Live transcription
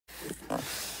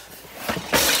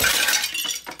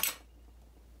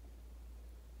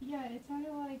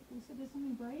So did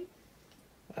something break?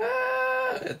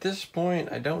 At this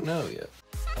point, I don't know yet.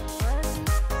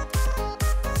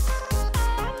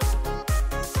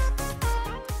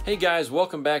 Hey guys,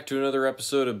 welcome back to another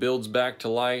episode of Builds Back to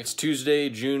Life. It's Tuesday,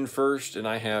 June 1st, and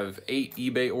I have 8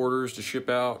 eBay orders to ship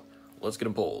out. Let's get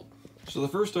them pulled. So the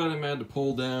first item I had to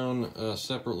pull down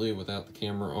separately without the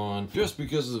camera on, just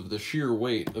because of the sheer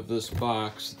weight of this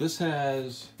box. This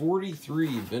has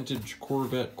 43 vintage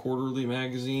Corvette quarterly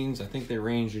magazines. I think they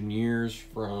range in years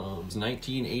from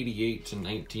 1988 to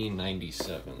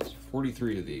 1997. So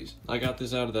 43 of these. I got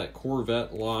this out of that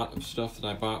Corvette lot of stuff that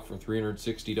I bought for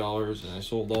 $360, and I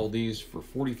sold all these for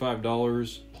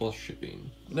 $45 plus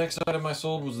shipping. Next item I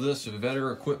sold was this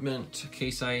Vetter Equipment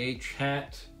Case IH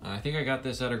hat. I think I got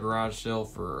this at a garage sale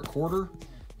for $25,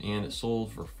 and it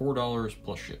sold for $4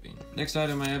 plus shipping. Next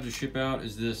item I have to ship out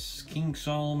is this King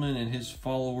Solomon and his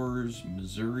followers,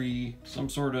 Missouri, some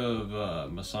sort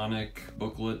of Masonic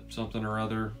booklet, something or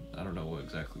other. I don't know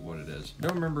exactly what it is. I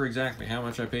don't remember exactly how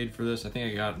much I paid for this. I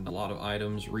think I got a lot of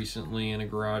items recently in a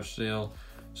garage sale,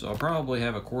 so I'll probably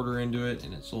have a quarter into it,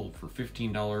 and it sold for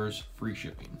 $15 free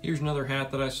shipping. Here's another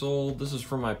hat that I sold. This is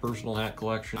from my personal hat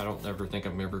collection. I don't ever think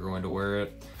I'm ever going to wear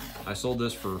it. I sold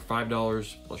this for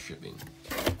 $5 plus shipping.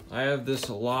 I have this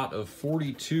lot of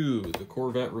 42, the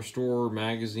Corvette Restore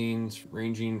magazines,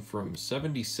 ranging from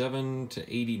 77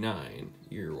 to 89,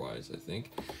 year-wise, I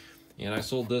think. And I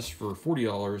sold this for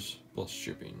 $40 plus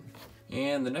shipping.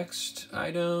 And the next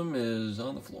item is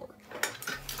on the floor.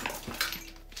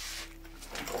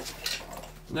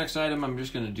 Next item I'm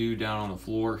just going to do down on the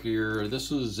floor here.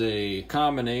 This is a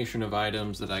combination of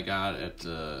items that I got at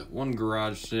one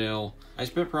garage sale. I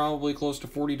spent probably close to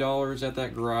 $40 at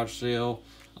that garage sale.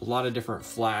 A lot of different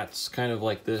flats, kind of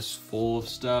like this, full of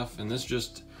stuff. And this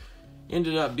just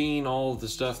ended up being all of the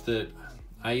stuff that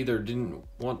I either didn't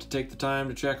want to take the time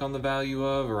to check on the value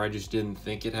of, or I just didn't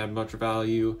think it had much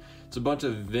value. It's a bunch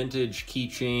of vintage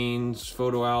keychains,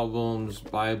 photo albums,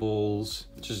 Bibles,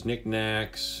 just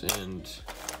knickknacks, and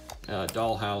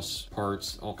dollhouse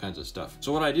parts, all kinds of stuff.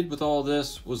 So what I did with all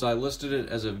this was I listed it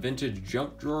as a vintage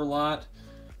junk drawer lot.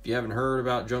 If you haven't heard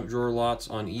about junk drawer lots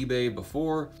on eBay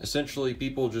before, essentially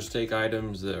people just take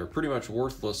items that are pretty much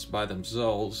worthless by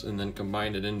themselves and then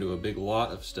combine it into a big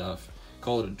lot of stuff.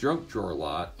 Call it a junk drawer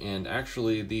lot, and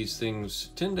actually these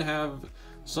things tend to have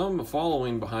some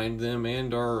following behind them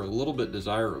and are a little bit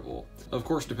desirable. Of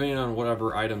course, depending on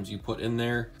whatever items you put in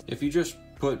there, if you just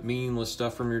put meaningless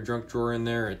stuff from your junk drawer in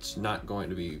there, it's not going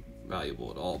to be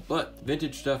valuable at all. But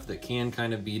vintage stuff that can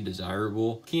kind of be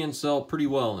desirable can sell pretty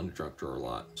well in a junk drawer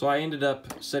lot. So I ended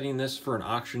up setting this for an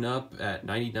auction up at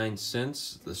 99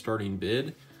 cents, the starting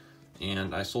bid,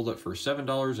 and I sold it for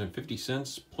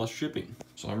 $7.50 plus shipping.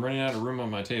 So I'm running out of room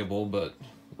on my table, but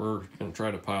we're gonna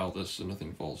try to pile this so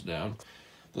nothing falls down.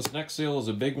 This next sale is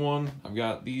a big one. I've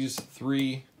got these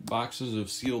 3 boxes of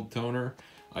sealed toner.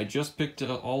 I just picked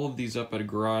all of these up at a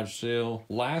garage sale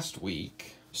last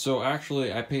week. So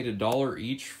actually I paid $1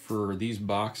 each for these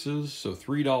boxes, so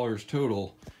 $3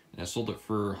 total. And I sold it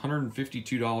for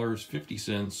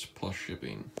 $152.50 plus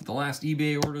shipping. The last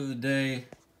eBay order of the day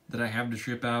that I have to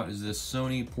ship out is this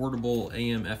Sony portable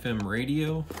AM/FM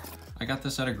radio. I got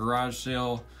this at a garage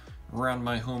sale around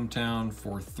my hometown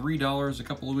for $3 a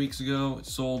couple of weeks ago. It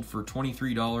sold for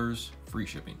 $23 free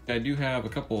shipping. I do have a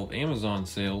couple of Amazon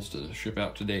sales to ship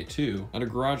out today too. At a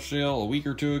garage sale a week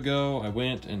or 2 ago, I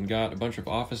went and got a bunch of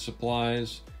office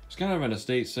supplies. It's kind of an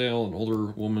estate sale an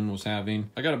older woman was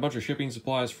having. I got a bunch of shipping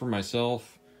supplies for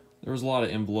myself. There was a lot of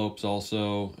envelopes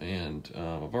also, and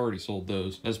I've already sold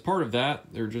those. As part of that,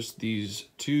 there are just these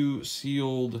 2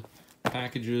 sealed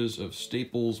packages of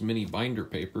Staples mini binder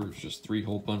paper. It's just 3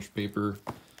 hole punch paper,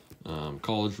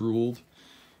 college ruled.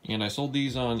 And I sold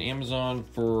these on Amazon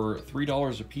for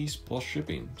 $3 a piece plus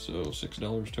shipping, so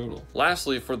 $6 total.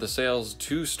 Lastly, for the sales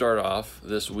to start off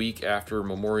this week after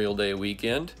Memorial Day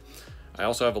weekend, I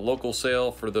also have a local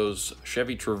sale for those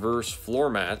Chevy Traverse floor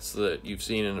mats that you've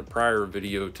seen in a prior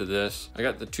video to this. I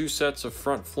got the 2 sets of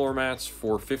front floor mats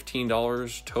for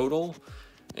 $15 total.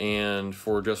 And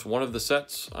for just one of the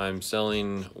sets, I'm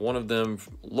selling one of them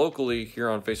locally here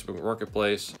on Facebook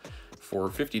Marketplace for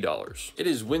 $50. It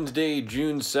is Wednesday,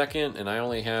 June 2nd, and I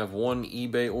only have one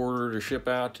eBay order to ship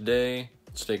out today.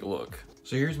 Let's take a look.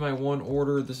 So here's my one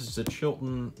order. This is a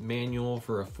Chilton manual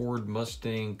for a Ford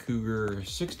Mustang Cougar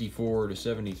 64 to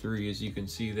 73, as you can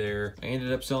see there. I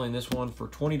ended up selling this one for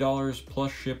 $20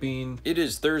 plus shipping. It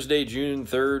is Thursday, June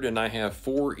 3rd, and I have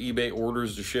 4 eBay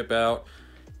orders to ship out.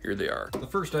 Here they are. The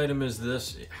first item is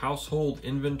this household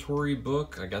inventory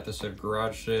book. I got this at a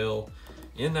garage sale.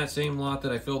 In that same lot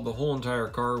that I filled the whole entire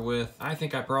car with, I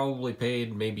think I probably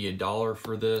paid maybe $1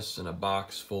 for this and a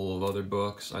box full of other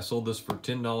books. I sold this for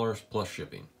 $10 plus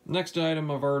shipping. Next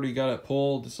item I've already got it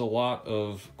pulled. It's a lot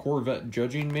of Corvette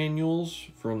judging manuals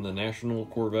from the National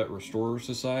Corvette Restorer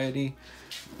Society.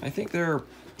 I think there are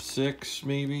 6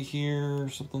 maybe here,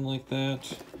 something like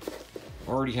that.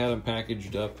 Already had them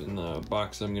packaged up in the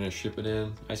box I'm going to ship it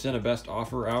in. I sent a best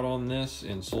offer out on this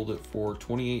and sold it for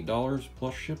 $28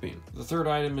 plus shipping. The third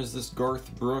item is this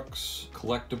Garth Brooks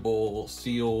collectible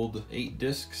sealed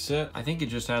 8-disc set. I think it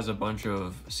just has a bunch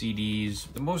of CDs.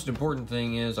 The most important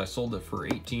thing is I sold it for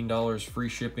 $18 free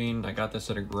shipping. I got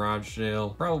this at a garage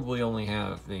sale. Probably only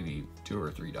have maybe $2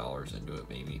 or $3 into it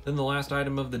maybe. Then the last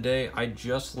item of the day, I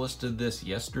just listed this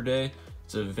yesterday.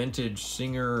 It's a vintage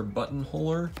Singer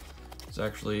buttonholer. It's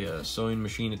actually a sewing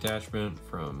machine attachment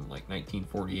from like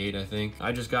 1948, I think.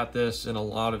 I just got this in a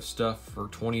lot of stuff for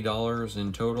 $20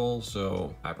 in total,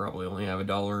 so I probably only have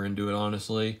 $1 into it,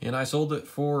 honestly. And I sold it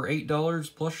for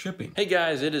 $8 plus shipping. Hey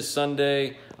guys, it is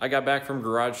Sunday. I got back from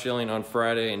garage selling on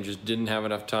Friday and just didn't have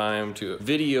enough time to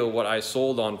video what I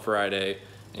sold on Friday,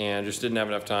 and just didn't have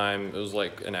enough time. It was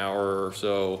like an hour or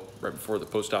so right before the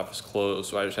post office closed,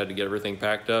 so I just had to get everything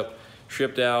packed up,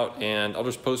 shipped out, and I'll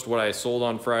just post what I sold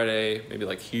on Friday, maybe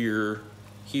like here,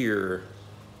 here,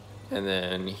 and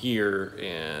then here,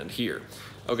 and here.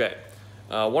 Okay,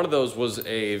 one of those was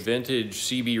a vintage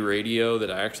CB radio that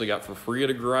I actually got for free at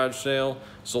a garage sale.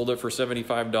 Sold it for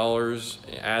 $75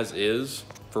 as is,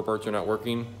 for parts are not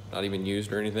working, not even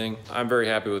used or anything. I'm very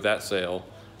happy with that sale.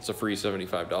 It's a free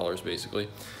 $75 basically.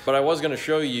 But I was gonna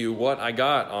show you what I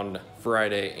got on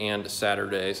Friday and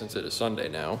Saturday since it is Sunday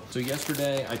now. So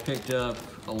yesterday I picked up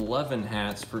 11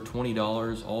 hats for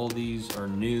 $20. All of these are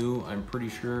new, I'm pretty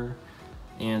sure.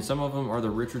 And some of them are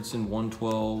the Richardson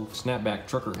 112 snapback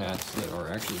trucker hats that are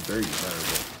actually very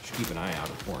desirable. Should keep an eye out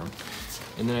for them.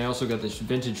 And then I also got this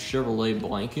vintage Chevrolet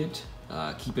blanket.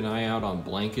 Keep an eye out on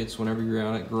blankets whenever you're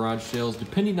out at garage sales,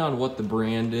 depending on what the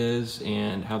brand is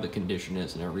and how the condition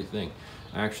is and everything.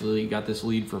 I actually got this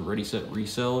lead from Ready Set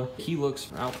Reseller. He looks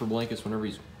out for blankets whenever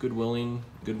he's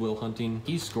Goodwill hunting.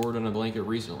 He scored on a blanket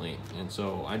recently, and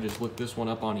so I just looked this one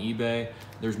up on eBay.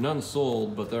 There's none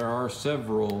sold, but there are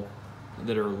several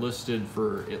that are listed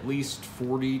for at least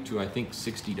 $40 to I think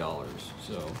 $60.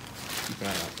 So keep an eye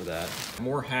out for that.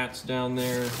 More hats down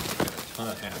there. Got a ton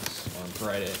of hats on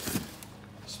Friday.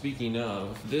 Speaking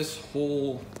of, this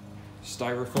whole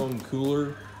styrofoam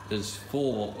cooler is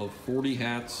full of 40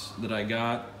 hats that I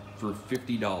got for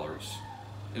 $50.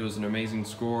 It was an amazing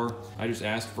score. I just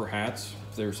asked for hats,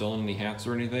 if they were selling any hats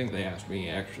or anything. They asked me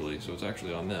actually, so it's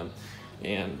actually on them.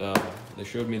 And they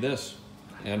showed me this.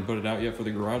 I hadn't put it out yet for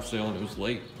the garage sale and it was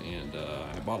late, and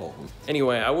I bought all of them.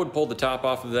 Anyway, I would pull the top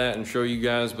off of that and show you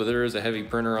guys, but there is a heavy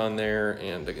printer on there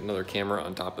and another camera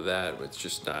on top of that. It's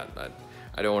just not,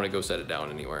 I don't want to go set it down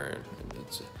anywhere.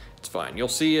 It's fine. You'll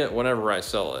see it whenever I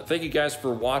sell it. Thank you guys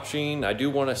for watching. I do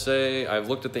want to say I've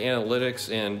looked at the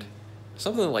analytics and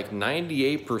something like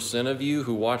 98% of you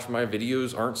who watch my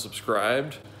videos aren't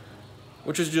subscribed,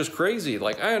 which is just crazy.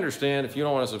 Like, I understand if you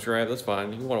don't want to subscribe, that's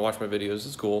fine. You want to watch my videos,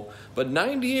 it's cool. But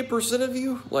 98% of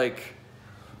you, like,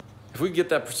 if we get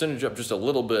that percentage up just a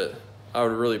little bit, I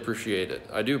would really appreciate it.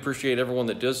 I do appreciate everyone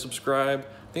that does subscribe.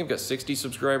 I think I've got 60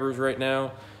 subscribers right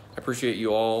now. I appreciate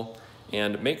you all.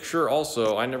 And make sure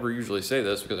also, I never usually say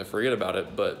this because I forget about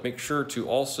it, but make sure to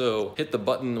also hit the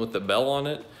button with the bell on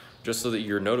it, just so that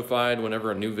you're notified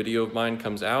whenever a new video of mine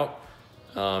comes out.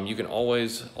 You can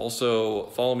always also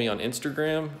follow me on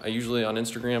Instagram. I usually on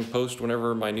Instagram post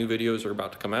whenever my new videos are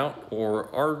about to come out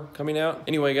or are coming out.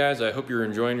 Anyway, guys, I hope you're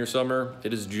enjoying your summer.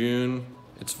 It is June.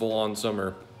 It's full on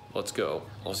summer. Let's go.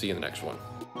 I'll see you in the next one.